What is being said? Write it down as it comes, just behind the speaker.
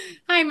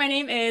Hi, my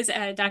name is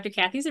Dr.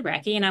 Kathy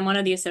Zebracki, and I'm one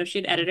of the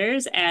associate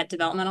editors at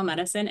Developmental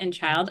Medicine and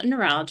Child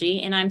Neurology.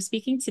 And I'm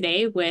speaking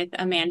today with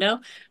Amanda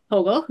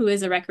Hogle, who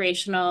is a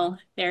recreational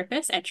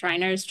therapist at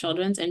Shriners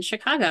Children's in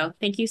Chicago.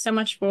 Thank you so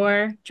much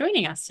for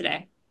joining us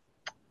today.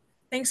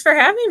 Thanks for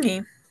having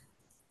me.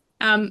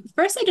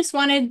 First, I just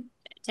wanted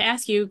to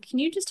ask you, can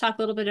you just talk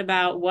a little bit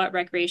about what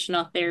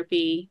recreational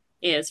therapy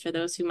is for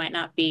those who might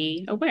not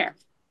be aware?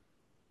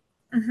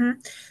 hmm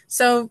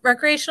So,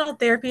 recreational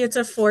therapy, it's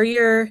a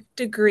 4-year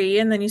degree,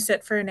 and then you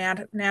sit for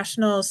a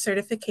national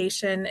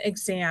certification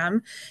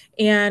exam.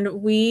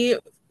 And we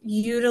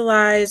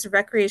utilize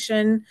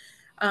recreation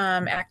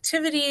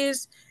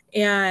activities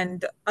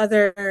and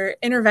other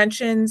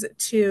interventions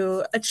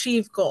to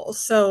achieve goals.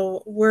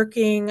 So,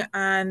 working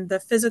on the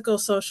physical,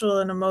 social,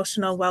 and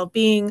emotional well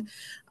being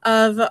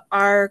of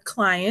our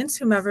clients,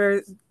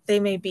 whomever they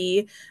may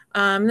be,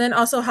 then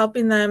also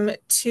helping them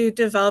to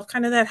develop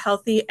kind of that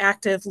healthy,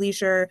 active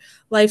leisure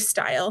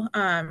lifestyle.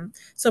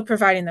 So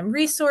providing them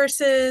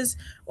resources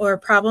or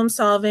problem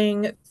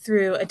solving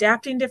through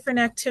adapting different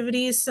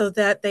activities so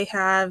that they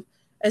have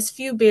as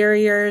few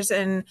barriers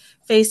and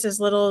face as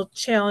little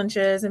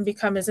challenges and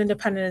become as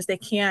independent as they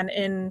can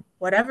in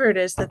whatever it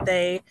is that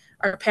they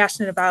are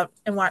passionate about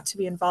and want to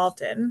be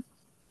involved in.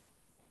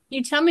 Can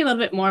you tell me a little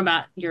bit more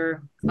about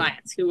your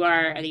clients? Who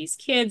are these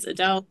kids,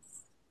 adults?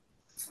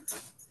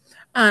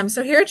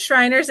 So here at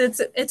Shriners,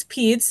 it's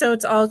peds, so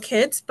it's all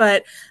kids,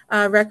 but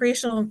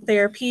recreational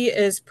therapy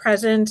is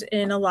present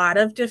in a lot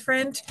of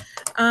different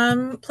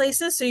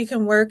places. So you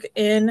can work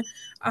in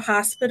a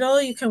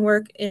hospital, you can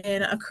work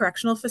in a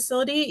correctional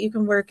facility, you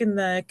can work in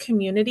the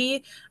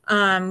community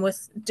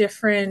with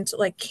different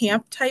like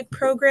camp type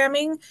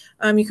programming.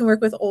 You can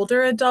work with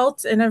older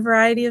adults in a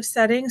variety of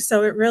settings.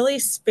 So it really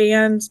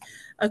spans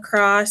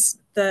across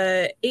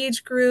the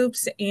age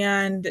groups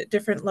and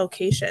different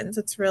locations.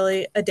 It's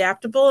really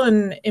adaptable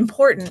and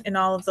important in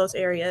all of those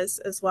areas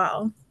as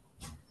well.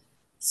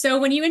 So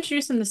when you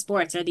introduce them to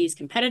sports, are these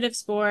competitive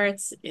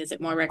sports? Is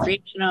it more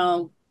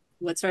recreational?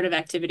 What sort of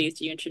activities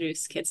do you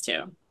introduce kids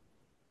to?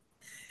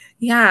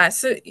 Yeah,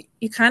 so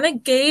you kind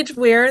of gauge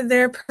where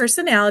their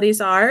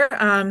personalities are.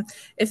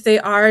 If they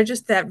are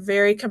just that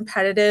very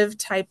competitive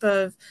type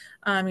of,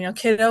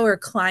 kiddo or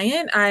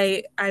client,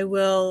 I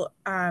will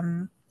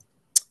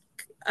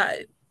uh,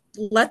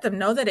 let them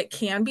know that it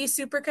can be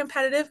super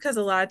competitive because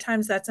a lot of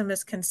times that's a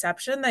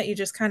misconception that you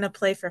just kind of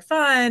play for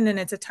fun and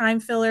it's a time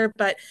filler.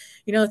 But,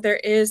 there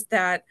is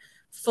that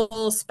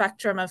full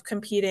spectrum of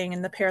competing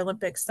in the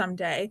Paralympics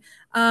someday.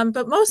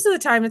 But most of the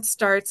time it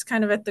starts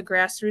kind of at the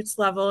grassroots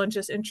level and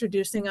just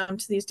introducing them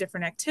to these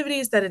different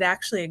activities that it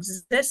actually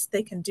exists.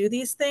 They can do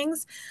these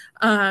things.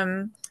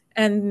 And,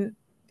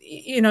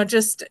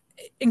 just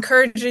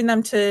encouraging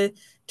them to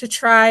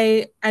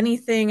try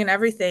anything and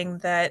everything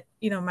that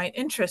might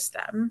interest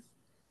them.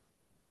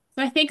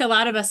 So I think a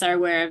lot of us are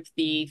aware of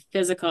the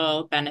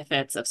physical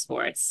benefits of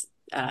sports,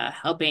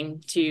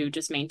 helping to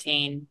just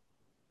maintain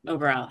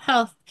overall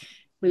health,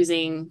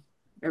 losing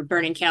or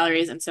burning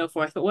calories and so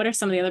forth. But what are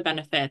some of the other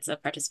benefits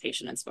of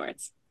participation in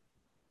sports?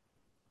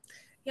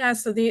 Yeah,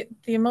 so the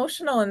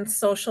emotional and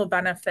social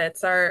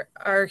benefits are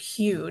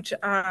huge,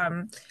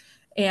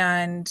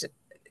 and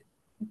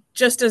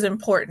just as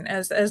important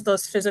as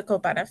those physical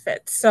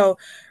benefits. So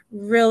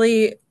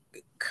really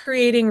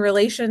creating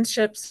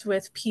relationships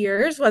with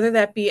peers, whether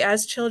that be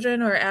as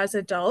children or as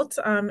adults.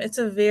 It's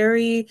a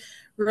very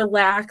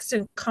relaxed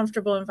and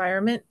comfortable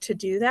environment to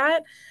do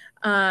that.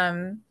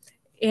 Um,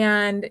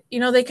 and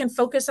they can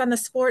focus on the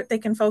sport, they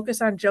can focus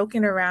on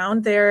joking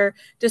around. Their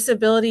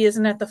disability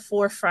isn't at the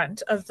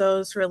forefront of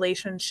those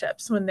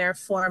relationships when they're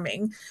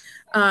forming.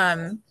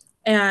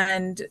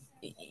 And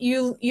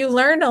you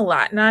learn a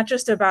lot, not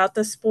just about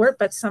the sport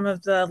but some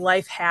of the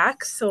life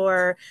hacks,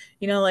 or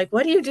like,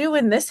 what do you do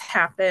when this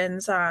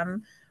happens,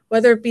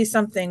 whether it be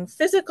something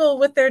physical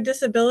with their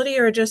disability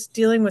or just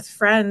dealing with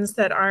friends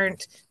that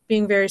aren't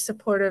being very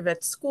supportive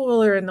at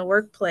school or in the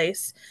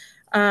workplace,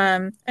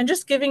 and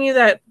just giving you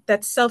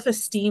that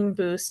self-esteem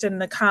boost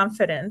and the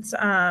confidence.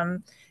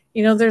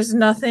 There's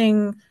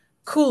nothing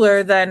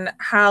cooler than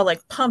how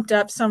like pumped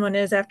up someone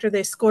is after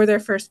they score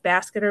their first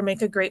basket or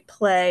make a great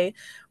play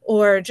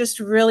or just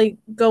really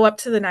go up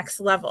to the next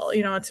level.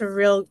 It's a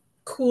real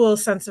cool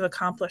sense of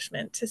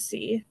accomplishment to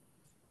see.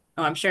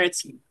 Oh, I'm sure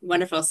it's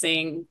wonderful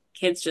seeing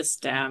kids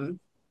just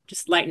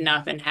lighten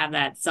up and have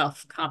that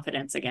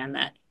self-confidence again,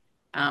 that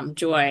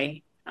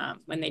joy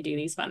when they do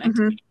these fun Mhm.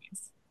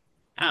 activities.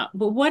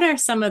 But what are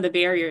some of the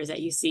barriers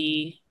that you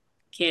see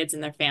kids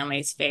and their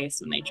families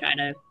face when they try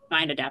to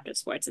find adaptive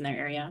sports in their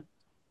area?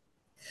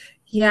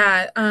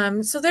 Yeah.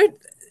 So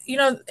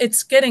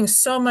it's getting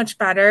so much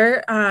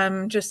better,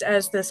 just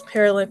as this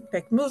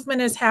Paralympic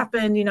movement has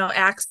happened,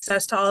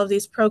 access to all of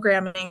these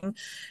programming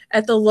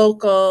at the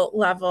local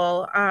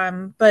level.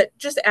 But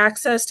just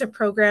access to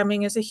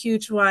programming is a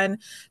huge one.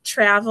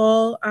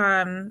 Travel,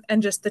 and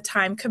just the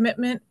time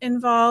commitment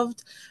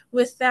involved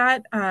with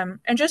that.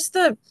 And just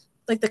the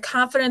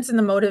confidence and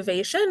the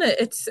motivation.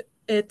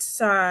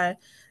 It's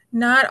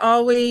not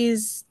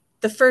always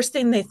the first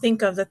thing they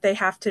think of that they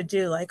have to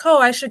do, like, oh,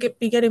 I should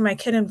be getting my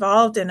kid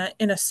involved in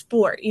a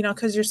sport,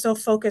 because you're so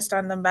focused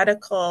on the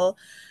medical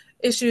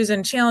issues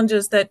and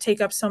challenges that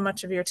take up so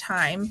much of your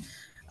time.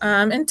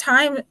 And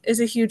time is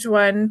a huge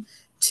one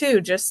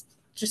too, just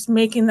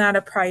making that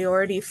a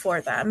priority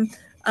for them.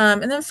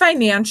 And then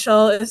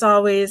financial is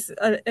always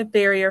a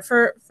barrier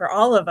for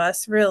all of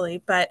us,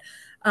 really. But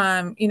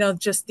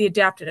just the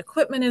adapted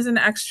equipment is an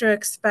extra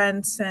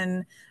expense,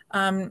 and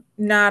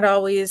not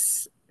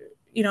always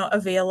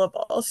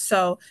available.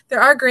 So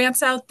there are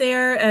grants out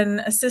there and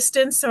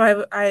assistance.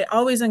 So I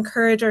always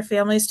encourage our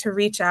families to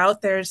reach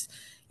out. There's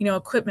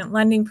equipment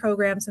lending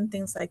programs and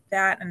things like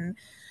that, and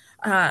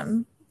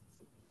um,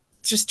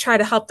 just try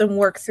to help them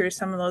work through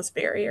some of those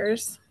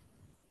barriers.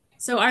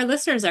 So our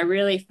listeners are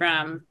really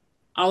from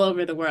all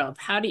over the world.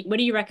 What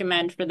do you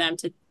recommend for them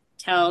to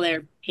tell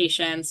their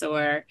patients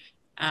or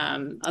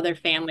other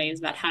families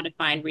about how to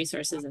find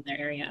resources in their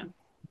area?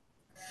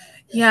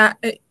 Yeah,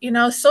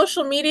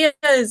 social media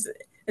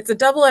it's a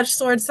double-edged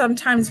sword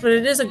sometimes, but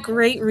it is a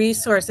great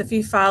resource if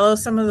you follow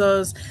some of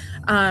those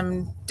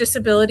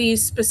disability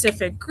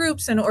specific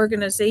groups and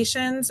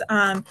organizations.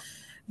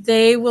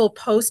 They will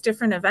post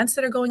different events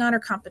that are going on or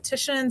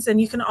competitions,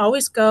 and you can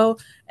always go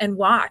and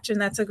watch,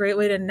 and that's a great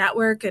way to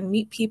network and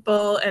meet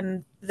people,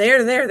 and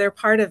they're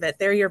part of it.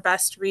 They're your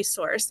best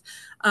resource.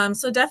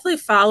 So definitely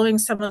following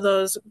some of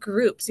those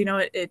groups.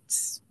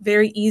 It's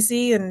very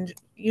easy and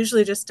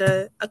usually just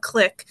a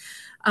click.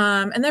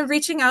 And then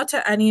reaching out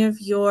to any of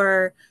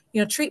your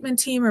treatment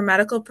team or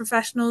medical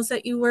professionals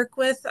that you work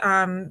with.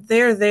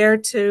 They're there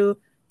to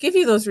give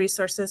you those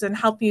resources and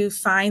help you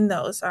find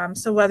those.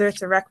 So whether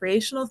it's a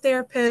recreational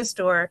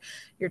therapist or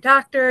your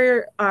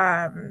doctor,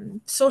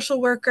 social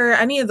worker,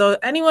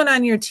 anyone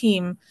on your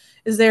team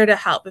is there to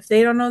help. If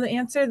they don't know the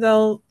answer,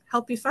 they'll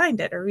help you find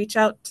it or reach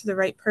out to the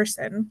right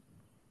person.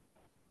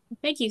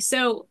 Thank you.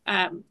 So,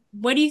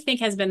 what do you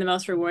think has been the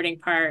most rewarding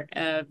part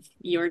of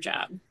your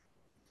job?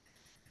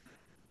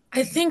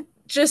 I think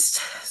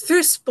just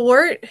through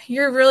sport,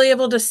 you're really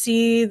able to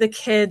see the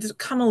kids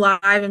come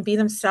alive and be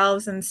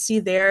themselves and see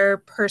their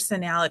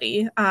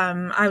personality.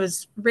 I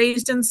was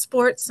raised in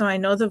sports, so I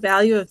know the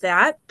value of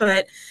that.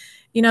 But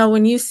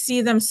when you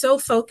see them so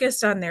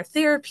focused on their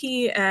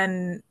therapy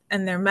and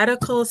their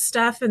medical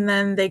stuff, and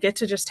then they get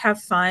to just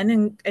have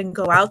fun and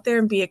go out there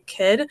and be a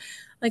kid,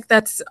 like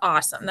that's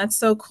awesome. That's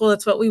so cool.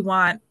 It's what we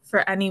want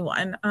for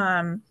anyone.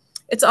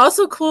 It's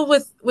also cool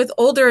with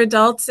older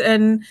adults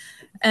and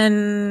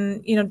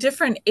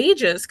different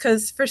ages,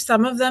 because for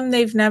some of them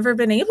they've never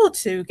been able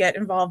to get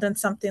involved in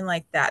something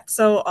like that.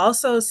 So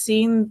also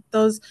seeing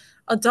those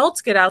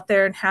adults get out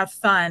there and have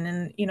fun,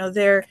 and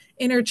their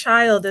inner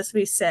child, as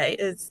we say,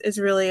 is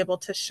really able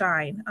to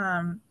shine.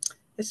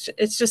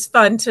 It's just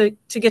fun to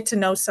get to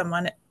know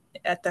someone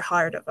at the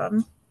heart of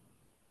them.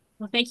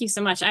 Well, thank you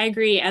so much. I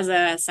agree. As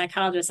a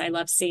psychologist, I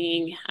love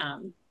seeing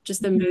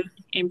just the mood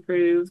Mm-hmm.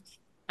 improve.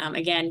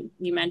 Again,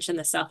 you mentioned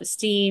the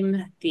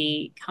self-esteem,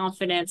 the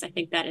confidence. I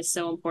think that is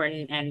so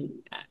important. And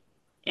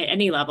at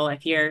any level,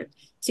 if you're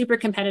super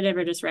competitive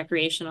or just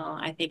recreational,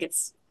 I think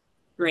it's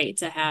great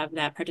to have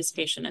that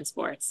participation in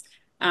sports.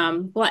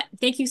 Well,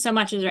 thank you so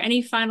much. Is there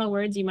any final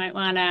words you might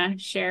want to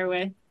share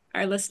with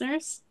our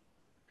listeners?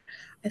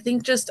 I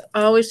think just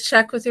always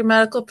check with your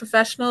medical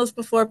professionals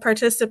before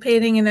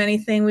participating in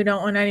anything. We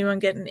don't want anyone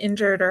getting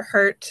injured or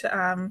hurt.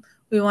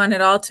 We want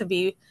it all to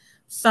be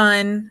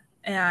fun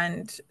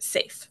and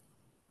safe.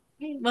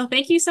 Well,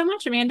 thank you so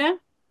much, Amanda.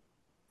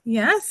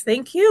 Yes,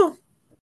 thank you.